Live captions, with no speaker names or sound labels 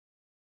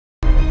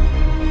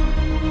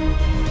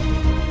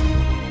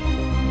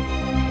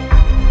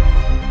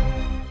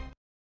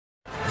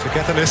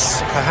Togetherness,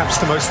 perhaps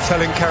the most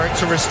telling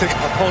characteristic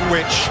upon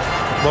which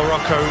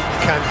Morocco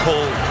can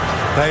call.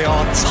 They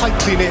are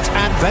tightly knit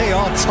and they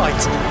are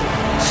tight.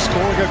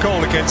 Scoring a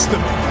goal against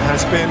them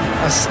has been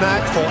a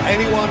snag for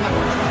anyone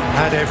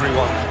and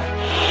everyone.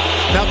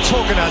 Now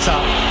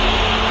Torganazar,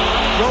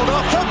 rolled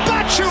off for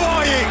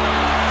Batshuayi.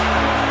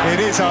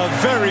 It is a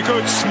very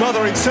good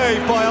smothering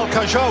save by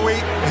Al-Kajawi.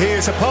 He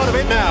is a part of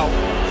it now.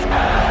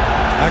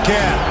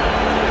 Again,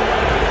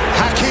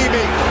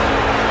 Hakimi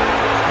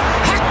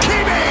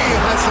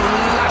has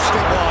lashed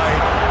it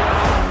wide.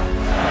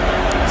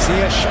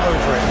 Ziyech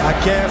over it,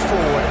 Aguirre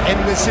forward,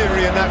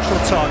 En-Nesyri a natural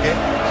target.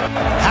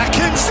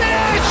 Hakim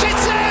Ziyech,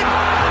 it's in!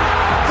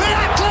 The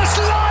Atlas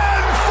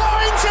Lion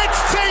finds its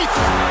teeth!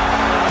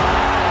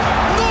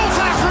 North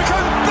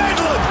African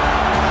bedlam!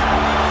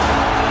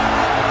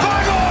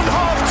 Bang on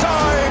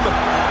half-time!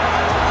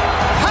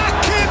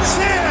 Hakim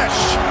Ziyech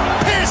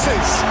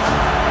pierces!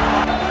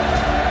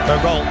 No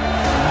goal,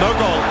 no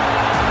goal.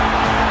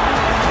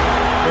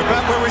 We're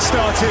back where we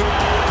started,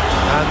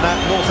 and that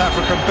North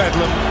African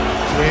bedlam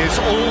is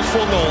all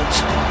for naught.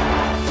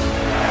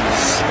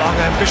 Slung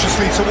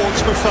ambitiously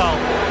towards Boufal,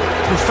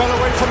 who fell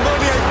away from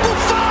Meunier.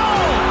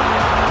 Boufal!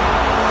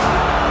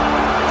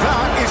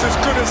 That is as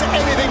good as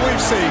anything we've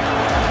seen.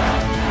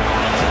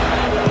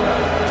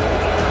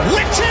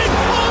 Whipped in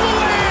all the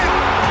way in!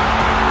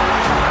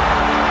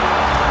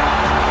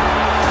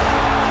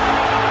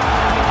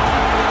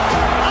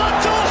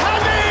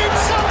 Abdelhamid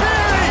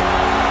Sabiri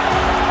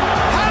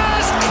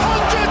has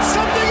conjured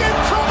something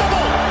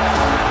improbable.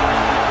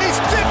 He's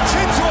dipped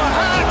into a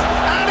hat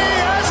and he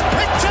has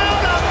picked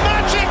out a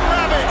magic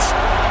rabbit.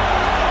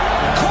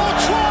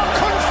 Courtois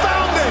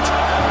confounded.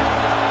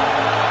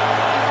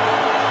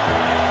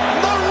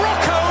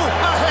 Morocco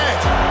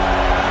ahead.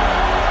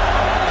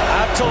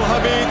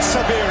 Abdelhamid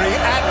Sabiri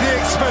at the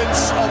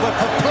expense of a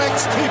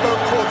perplexed Thibaut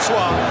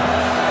Courtois,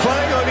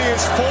 playing only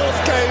his fourth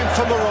game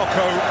for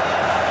Morocco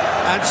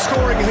and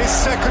scoring his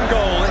second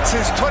goal. It's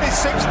his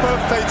 26th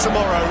birthday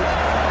tomorrow,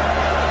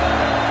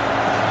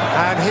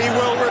 and he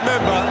will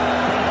remember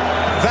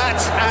that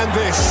and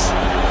this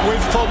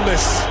with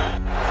fondness.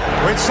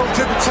 Witsel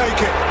didn't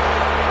take it.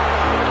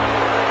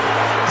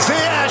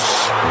 Ziyech!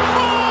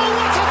 Oh,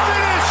 what a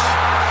finish!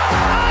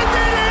 And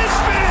it is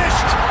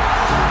finished!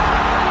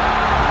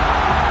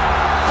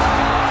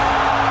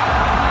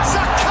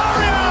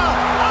 Zakaria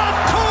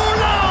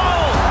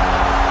Abkoulal!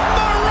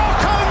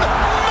 Moroccan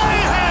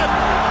mayhem!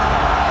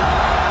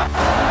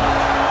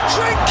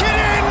 Drink it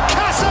in,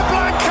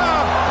 Casablanca!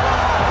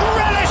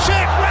 Relish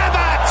it,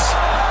 Rabat!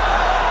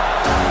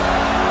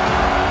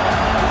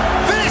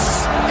 This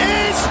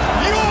is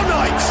your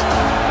night!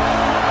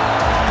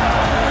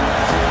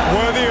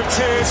 Worthy of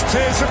tears,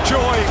 tears of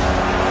joy.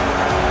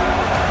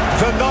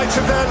 The night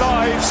of their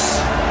lives.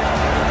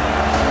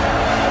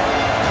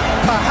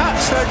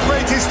 Perhaps their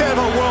greatest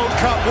ever World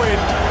Cup win.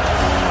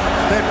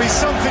 There'd be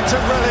something to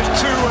relish,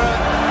 to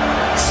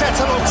set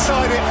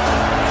alongside it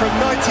from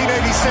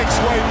 1986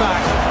 way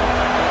back.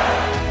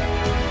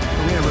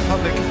 Korea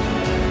Republic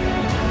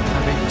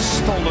having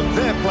stolen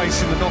their place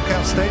in the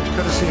knockout stage,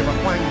 courtesy of a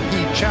Hwang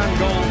Hee-chan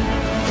goal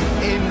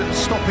in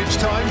stoppage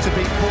time to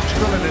beat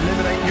Portugal and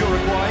eliminate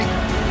Uruguay.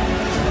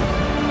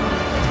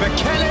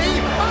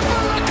 Bekele,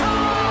 America!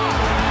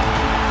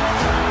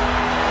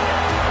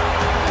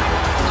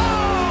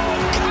 Oh,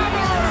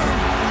 Cameroon!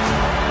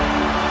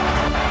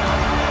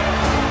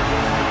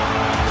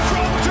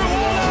 From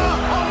Douala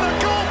on the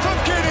Gulf of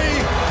Guinea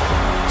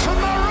to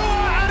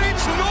Marua at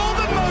its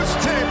northernmost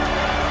tip,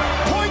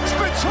 points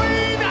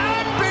between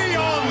and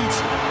beyond.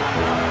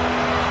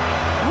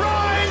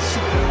 Rise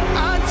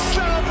and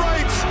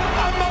celebrate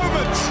a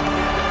moment.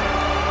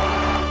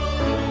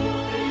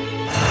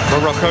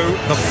 Morocco,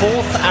 the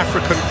fourth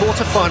African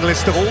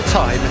quarter-finalist of all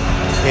time,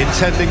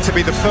 intending to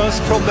be the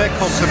first from their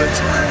continent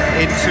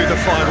into the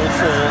Final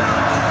Four.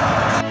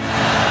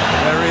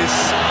 There is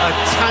a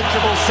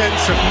tangible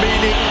sense of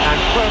meaning and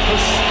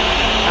purpose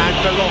and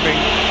belonging.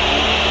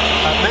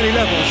 At many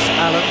levels,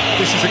 Alan,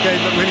 this is a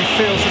game that really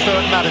feels as though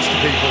it matters to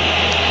people.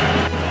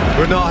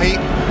 Unahi,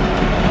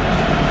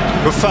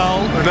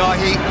 Boufal,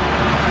 Unahi,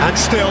 and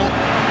still,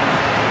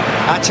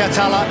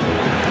 Achatala.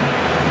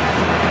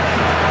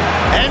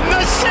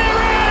 En-Nesyri!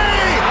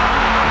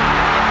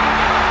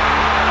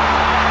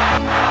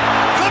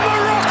 The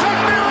Moroccan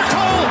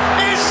miracle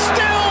is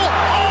still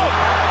on!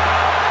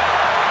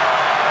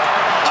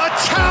 A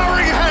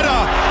towering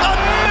header, a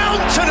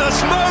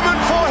mountainous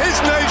moment for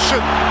his nation.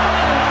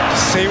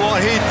 See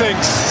what he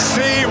thinks,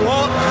 see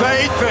what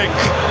they think.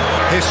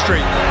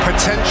 History,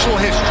 potential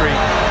history,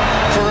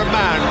 for a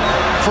man,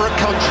 for a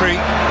country,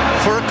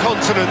 for a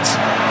continent,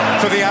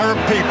 for the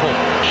Arab people.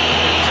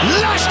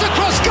 Lashed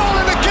across goal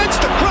and against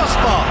the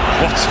crossbar.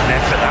 What an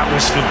effort that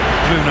was from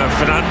Bruno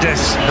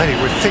Fernandes. Many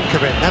would think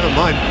of it, never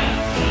mind.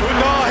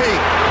 Unahi.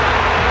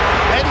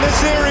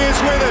 En-Nesyri is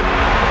with him.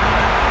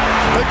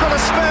 They've got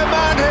a spare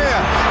man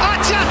here.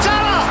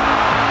 Achatala!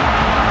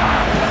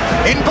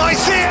 In by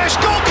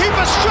Ziyech,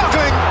 goalkeeper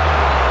struggling.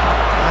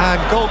 And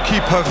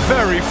goalkeeper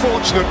very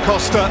fortunate,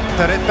 Costa,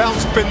 that it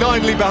bounced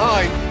benignly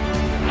behind.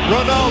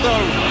 Ronaldo,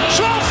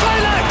 João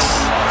Felix!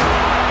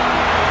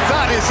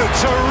 That is a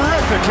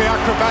terrifically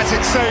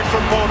acrobatic save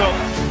from Bono.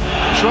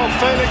 João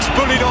Felix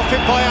bullied off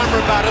it by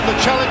Amrabat, and the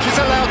challenge is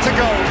allowed to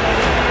go.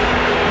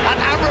 And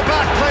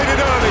Amrabat played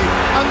it early,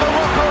 and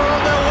Morocco are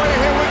on their way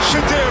here with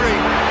Shadiri.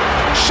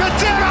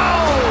 Shadiro!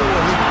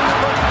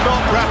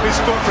 Not wrap his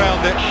foot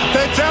round it.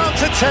 They're down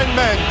to 10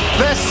 men.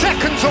 They're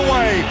seconds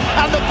away,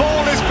 and the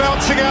ball is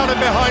bouncing out and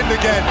behind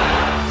again.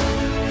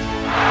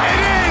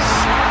 It is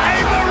a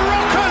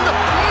Moroccan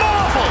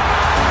marvel.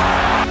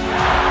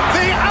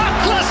 The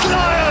Atlas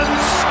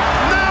Lions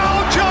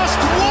now just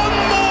one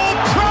more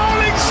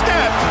prowling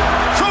step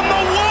from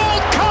the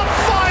World Cup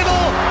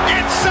final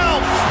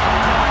itself.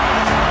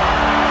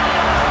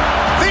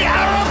 The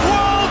Arab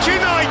world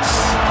unites.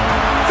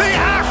 The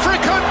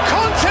African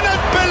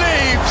continent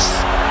believes.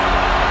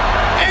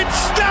 Its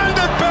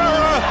standard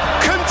bearer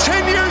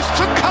continues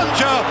to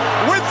conjure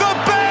with the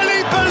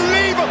barely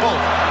believable.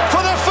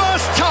 For the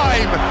first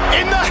time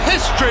in the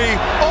history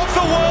of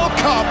the World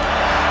Cup,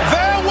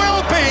 there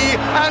will be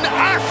an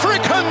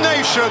African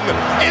nation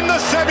in the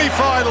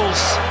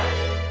semi-finals.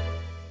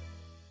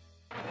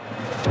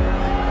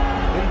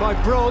 In by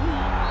Bron.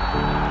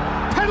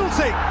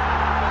 Penalty.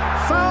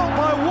 Foul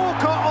by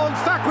Walker on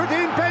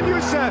Fakhreddine Ben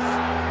Youssef.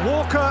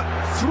 Walker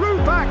threw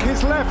back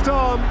his left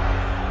arm.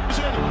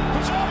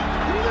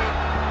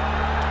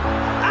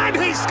 And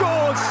he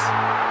scores!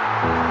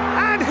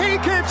 And he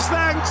gives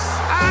thanks!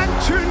 And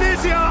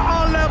Tunisia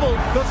are level.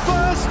 The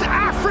first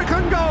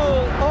African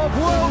goal of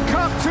World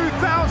Cup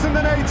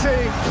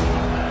 2018.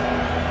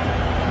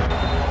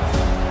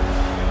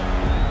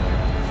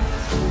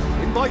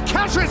 In by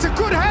Kasha, it's a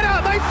good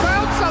header. They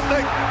found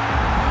something.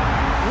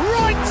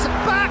 Right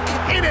back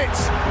in it.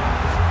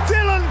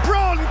 Dylan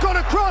Bron got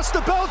across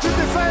the Belgian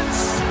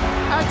defence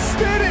and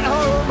steered it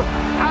home,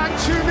 and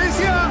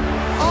Tunisia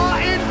are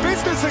in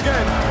business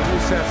again.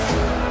 Youssef,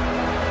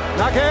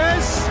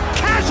 Naguez,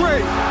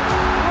 Kadri.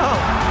 Well,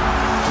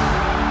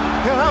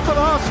 he'll have the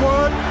last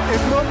word,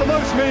 if not the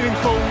most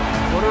meaningful.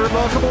 What a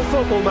remarkable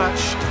football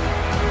match.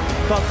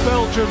 But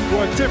Belgium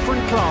were a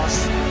different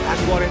class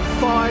and won it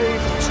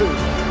 5-2.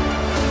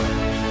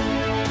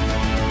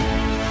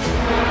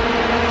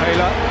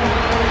 Taylor,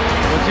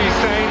 what's he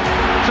saying?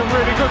 It's a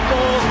really good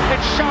ball.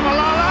 It's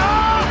Shabalala.